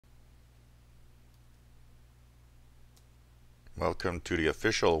Welcome to the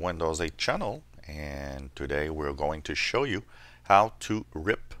official Windows 8 channel, and today we're going to show you how to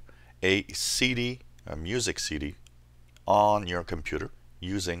rip a CD, a music CD, on your computer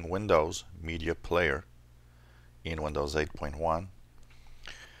using Windows Media Player in Windows 8.1.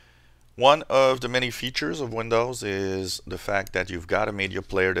 One of the many features of Windows is the fact that you've got a media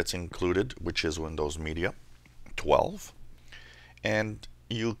player that's included, which is Windows Media 12. And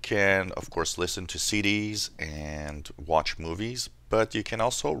you can, of course, listen to CDs and watch movies, but you can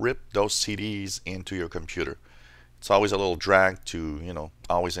also rip those CDs into your computer. It's always a little drag to,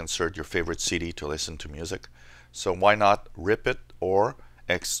 always insert your favorite CD to listen to music. So why not rip it or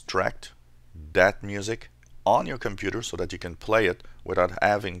extract that music on your computer so that you can play it without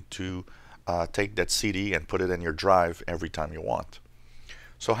having to take that CD and put it in your drive every time you want.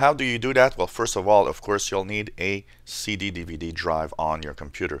 So how do you do that? Well, first of all, of course, you'll need a CD-DVD drive on your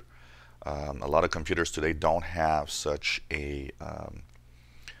computer. A lot of computers today don't have such a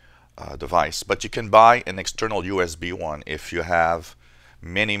device, but you can buy an external USB one if you have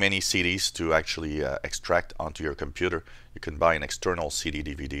many CDs to actually extract onto your computer. You can buy an external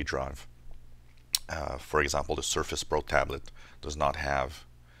CD-DVD drive. For example, the Surface Pro tablet does not have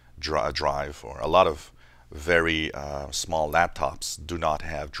a drive, or a lot of very small laptops do not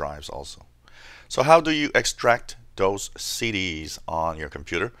have drives also. So how do you extract those CDs on your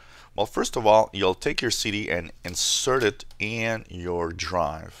computer? Well, first of all, you'll take your CD and insert it in your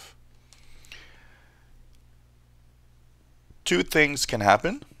drive. Two things can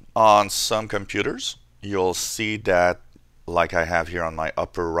happen on some computers. You'll see that, like I have here on my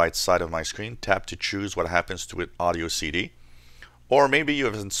upper right side of my screen, tap to choose what happens to it, audio CD. Or maybe you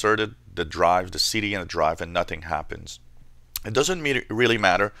have inserted the drive, the CD in the drive, and nothing happens. It doesn't really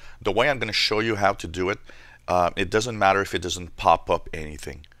matter. The way I'm going to show you how to do it, it doesn't matter if it doesn't pop up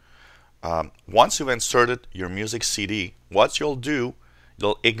anything. Once you've inserted your music CD, what you'll do,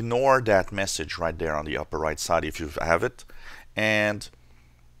 you'll ignore that message right there on the upper right side if you have it. And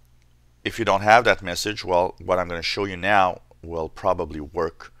if you don't have that message, well, what I'm going to show you now will probably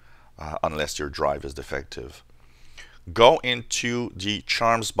work unless your drive is defective. Go into the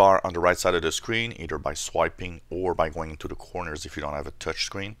charms bar on the right side of the screen, either by swiping or by going into the corners if you don't have a touch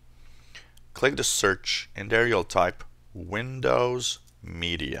screen. Click the search, and there you'll type Windows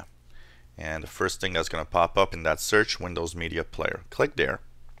Media. And the first thing that's going to pop up in that search, Windows Media Player. Click there.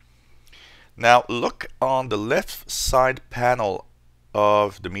 Now look on the left side panel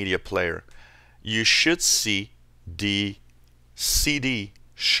of the media player. You should see the CD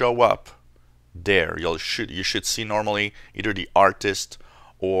show up there. You should see normally either the artist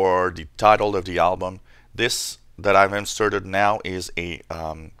or the title of the album. This that I've inserted now is a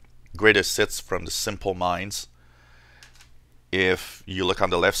greatest hits from the Simple Minds. If you look on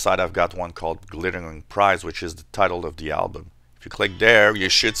the left side, I've got one called Glittering Prize, which is the title of the album. If you click there, you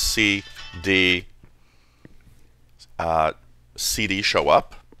should see the CD show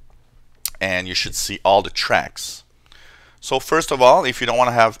up, and you should see all the tracks. So first of all, if you don't want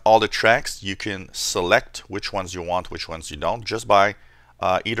to have all the tracks, you can select which ones you want, which ones you don't, just by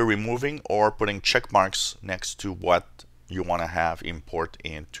either removing or putting check marks next to what you want to have import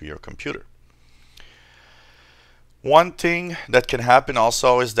into your computer. One thing that can happen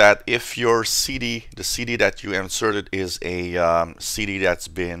also is that if your CD, the CD that you inserted, is a CD that's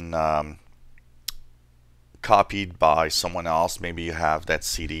been copied by someone else, maybe you have that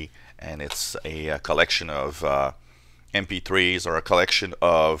CD and it's a collection of MP3s or a collection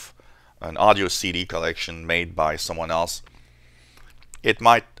of an audio CD collection made by someone else, it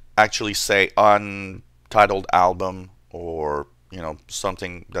might actually say untitled album or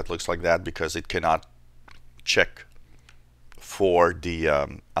something that looks like that, because it cannot check for the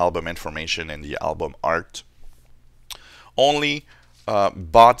album information and the album art. Only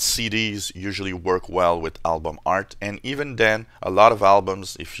bought CDs usually work well with album art, and even then, a lot of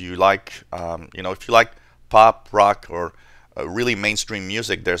albums, if you like, if you like pop, rock, or really mainstream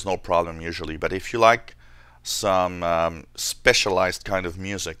music, there's no problem usually. But if you like some specialized kind of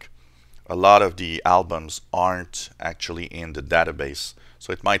music, a lot of the albums aren't actually in the database,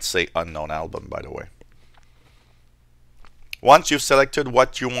 so it might say unknown album, by the way. Once you've selected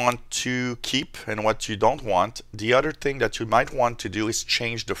what you want to keep and what you don't want, the other thing that you might want to do is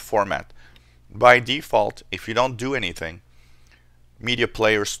change the format. By default, if you don't do anything, Media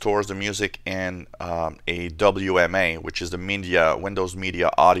Player stores the music in a WMA, which is the Windows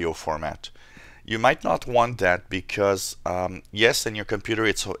Media Audio format. You might not want that because, yes, in your computer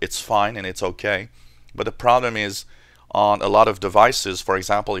it's fine and it's okay, but the problem is on a lot of devices. For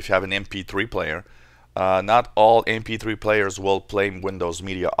example, if you have an MP3 player, not all MP3 players will play Windows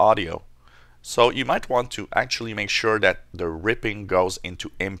Media Audio. So you might want to actually make sure that the ripping goes into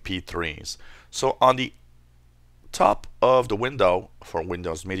MP3s. So on the top of the window for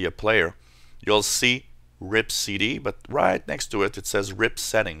Windows Media Player, you'll see Rip CD, but right next to it, it says Rip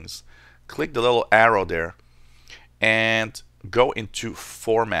Settings. Click the little arrow there and go into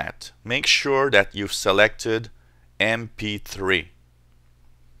Format. Make sure that you've selected MP3.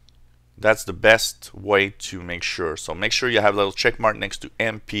 That's the best way to make sure. So make sure you have a little check mark next to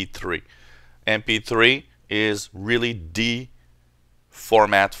MP3. MP3 is really the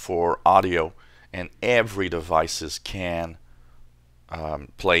format for audio, and every devices can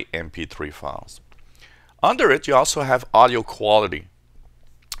play MP3 files. Under it, you also have audio quality.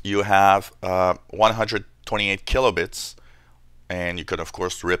 You have 128 kilobits, and you can of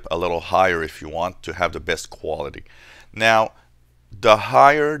course rip a little higher if you want to have the best quality. Now, the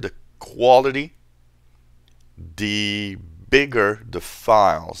higher the quality, the bigger the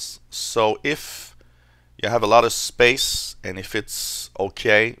files. So if you have a lot of space and if it's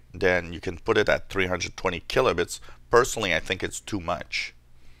okay, then you can put it at 320 kilobits. Personally, I think it's too much.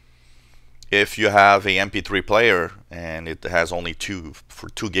 If you have a MP3 player and it has only 2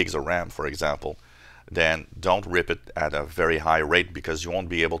 gigs of RAM, for example, then don't rip it at a very high rate, because you won't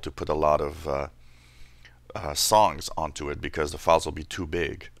be able to put a lot of songs onto it because the files will be too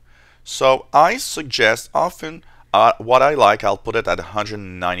big. So I suggest often what I like, I'll put it at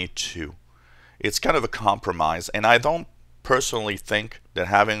 192. It's kind of a compromise, and I don't personally think that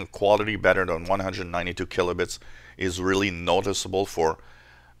having a quality better than 192 kilobits is really noticeable for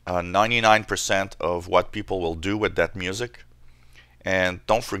 99% of what people will do with that music. And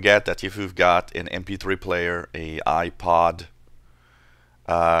don't forget that if you've got an MP3 player, a iPod,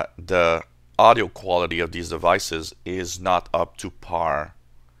 the audio quality of these devices is not up to par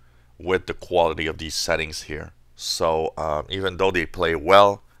with the quality of these settings here. So even though they play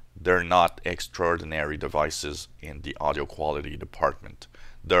well, they're not extraordinary devices in the audio quality department.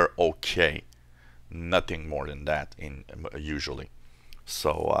 They're okay, nothing more than that usually.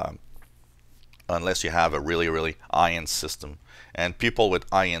 So unless you have a really high-end system, and people with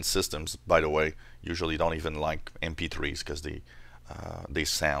high-end systems, by the way, usually don't even like MP3s because they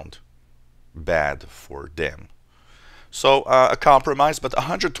sound bad for them. So a compromise, but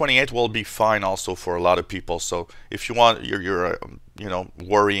 128 will be fine also for a lot of people. So if you want, you're you know,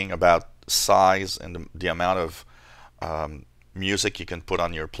 worrying about size and the amount of music you can put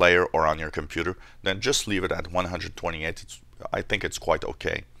on your player or on your computer, then just leave it at 128. I think it's quite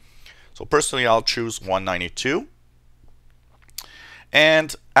okay. So personally, I'll choose 192.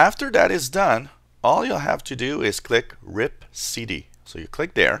 And after that is done, all you'll have to do is click Rip CD. So you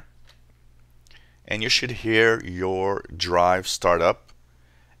click there, and you should hear your drive start up,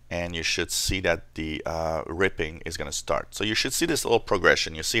 and you should see that the ripping is going to start. So you should see this little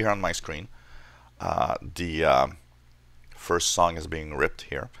progression. You see here on my screen, the first song is being ripped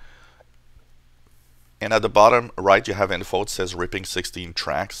here. And at the bottom right, you have info. It says ripping 16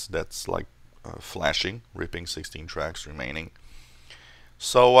 tracks. That's like flashing, ripping 16 tracks remaining.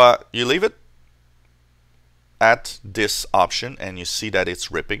 So you leave it at this option, and you see that it's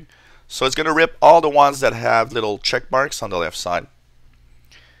ripping. So it's going to rip all the ones that have little check marks on the left side.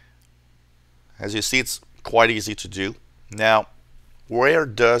 As you see, it's quite easy to do. Now, where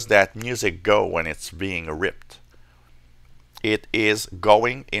does that music go when it's being ripped? It is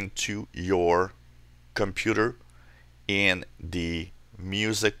going into your computer in the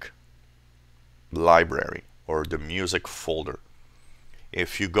music library or the music folder.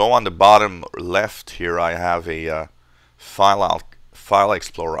 If you go on the bottom left here, I have a File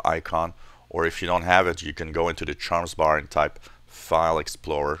Explorer icon, or if you don't have it, you can go into the Charms bar and type File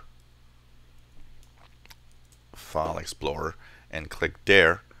Explorer and click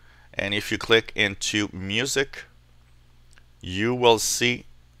there. And if you click into music, you will see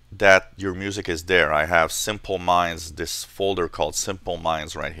that your music is there. I have Simple Minds, this folder called Simple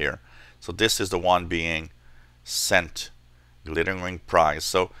Minds right here. So this is the one being sent, Glittering Ring Prize.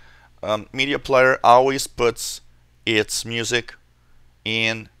 So Media Player always puts its music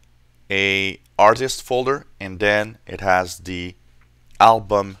in a artist folder, and then it has the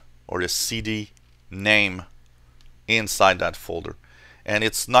album or the CD name inside that folder. And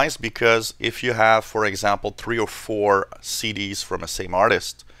it's nice because if you have, for example, 3 or 4 CDs from the same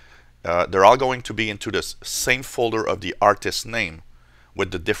artist, they're all going to be into the same folder of the artist name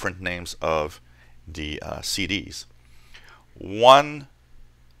with the different names of the CDs. One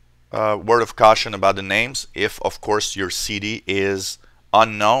word of caution about the names: if of course your CD is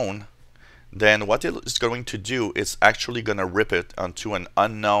unknown, then what it is going to do is actually going to rip it onto an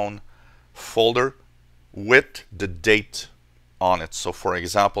unknown folder with the date on it. So for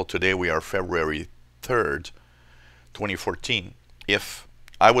example, today we are February 3rd, 2014. If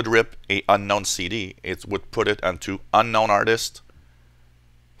I would rip a unknown CD, it would put it onto unknown artist,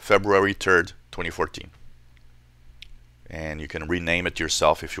 February 3rd, 2014. And you can rename it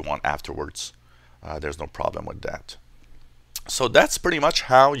yourself if you want afterwards. There's no problem with that. So that's pretty much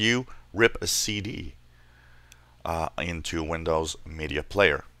how you rip a CD into Windows Media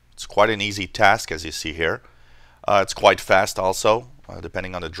Player. It's quite an easy task, as you see here. It's quite fast also,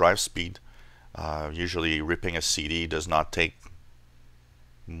 depending on the drive speed. Usually ripping a CD does not take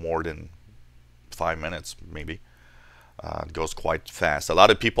more than 5 minutes, maybe. It goes quite fast. A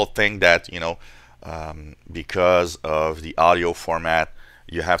lot of people think that, because of the audio format,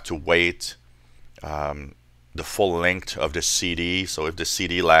 you have to wait the full length of the CD. So if the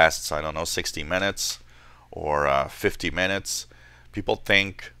CD lasts, I don't know, 60 minutes or 50 minutes, people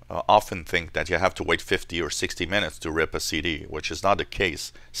often think that you have to wait 50 or 60 minutes to rip a CD, which is not the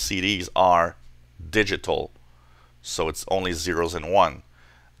case. CDs are digital, so it's only zeros and one.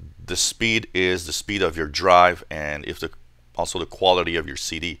 The speed is the speed of your drive, and also the quality of your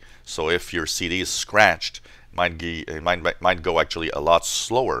CD. So if your CD is scratched, it might go actually a lot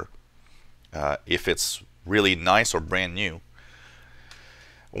slower if it's really nice or brand new.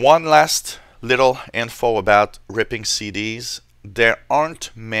 One last little info about ripping CDs. There aren't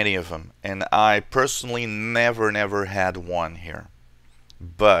many of them, and I personally never had one here.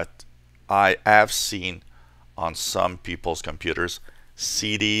 But I have seen on some people's computers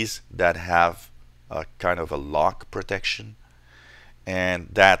CDs that have a kind of a lock protection, and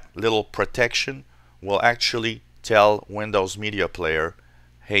that little protection will actually tell Windows Media Player,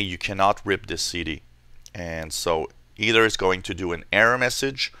 hey, you cannot rip this CD. And so either it's going to do an error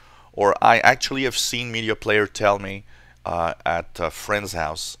message, or I actually have seen Media Player tell me at a friend's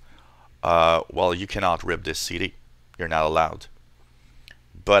house, well, you cannot rip this CD, you're not allowed.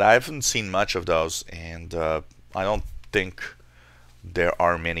 But I haven't seen much of those, and I don't think there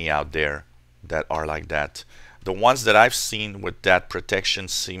are many out there that are like that. The ones that I've seen with that protection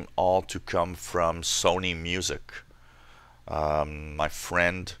seem all to come from Sony Music. My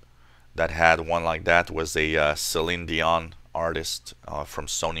friend that had one like that was a Celine Dion artist from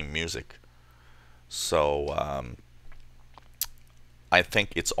Sony Music. So I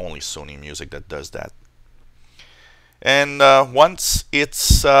think it's only Sony Music that does that. And once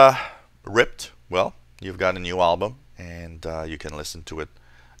it's ripped, well, you've got a new album, and you can listen to it.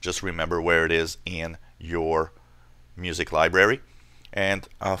 Just remember where it is in your music library. And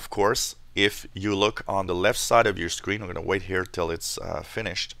of course, if you look on the left side of your screen, I'm going to wait here till it's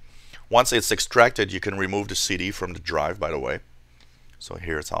finished. Once it's extracted, you can remove the CD from the drive, by the way. So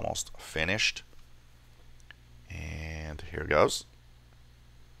here it's almost finished. And here it goes.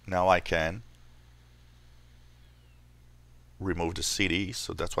 Now I can remove the CD,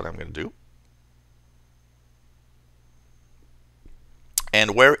 so that's what I'm going to do.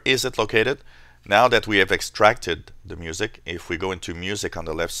 And where is it located? Now that we have extracted the music, if we go into music on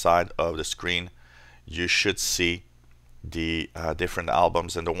the left side of the screen, you should see the different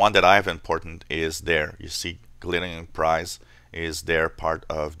albums, and the one that I have imported is there. You see Glittering Prize is there, part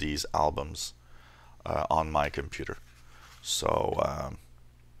of these albums on my computer. So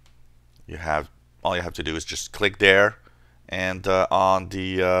all you have to do is just click there, and on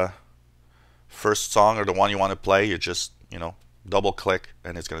the first song or the one you want to play, you just double click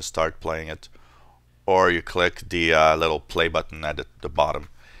and it's going to start playing it, or you click the little play button at the bottom,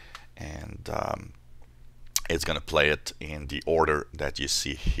 and it's going to play it in the order that you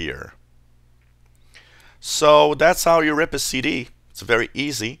see here. So that's how you rip a CD. It's very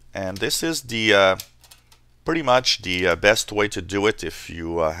easy, and this is the pretty much the best way to do it if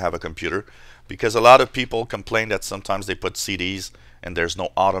you have a computer, because a lot of people complain that sometimes they put CDs and there's no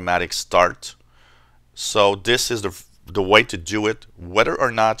automatic start. So this is the way to do it. Whether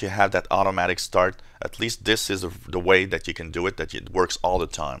or not you have that automatic start, at least this is the way that you can do it, that it works all the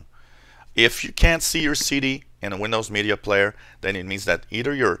time. If you can't see your CD in a Windows Media Player, then it means that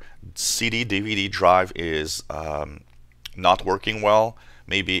either your CD DVD drive is not working well,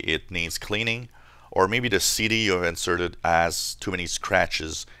 maybe it needs cleaning, or maybe the CD you have inserted has too many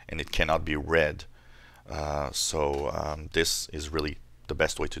scratches and it cannot be read. So this is really the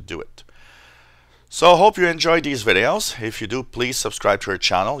best way to do it. So I hope you enjoyed these videos. If you do, please subscribe to our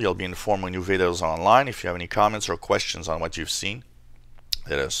channel. You'll be informed when new videos are online. If you have any comments or questions on what you've seen,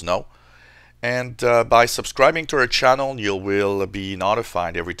 let us know. And by subscribing to our channel, you will be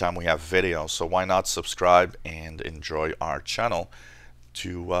notified every time we have videos. So why not subscribe and enjoy our channel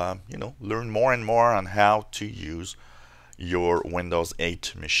to learn more and more on how to use your Windows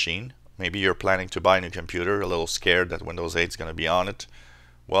 8 machine. Maybe you're planning to buy a new computer, a little scared that Windows 8 is going to be on it.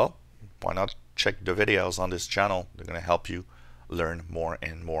 Well, why not check the videos on this channel? They're going to help you learn more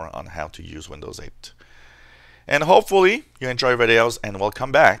and more on how to use Windows 8. And hopefully you enjoy videos and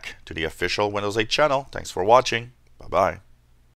welcome back to the official Windows 8 channel. Thanks for watching. Bye-bye.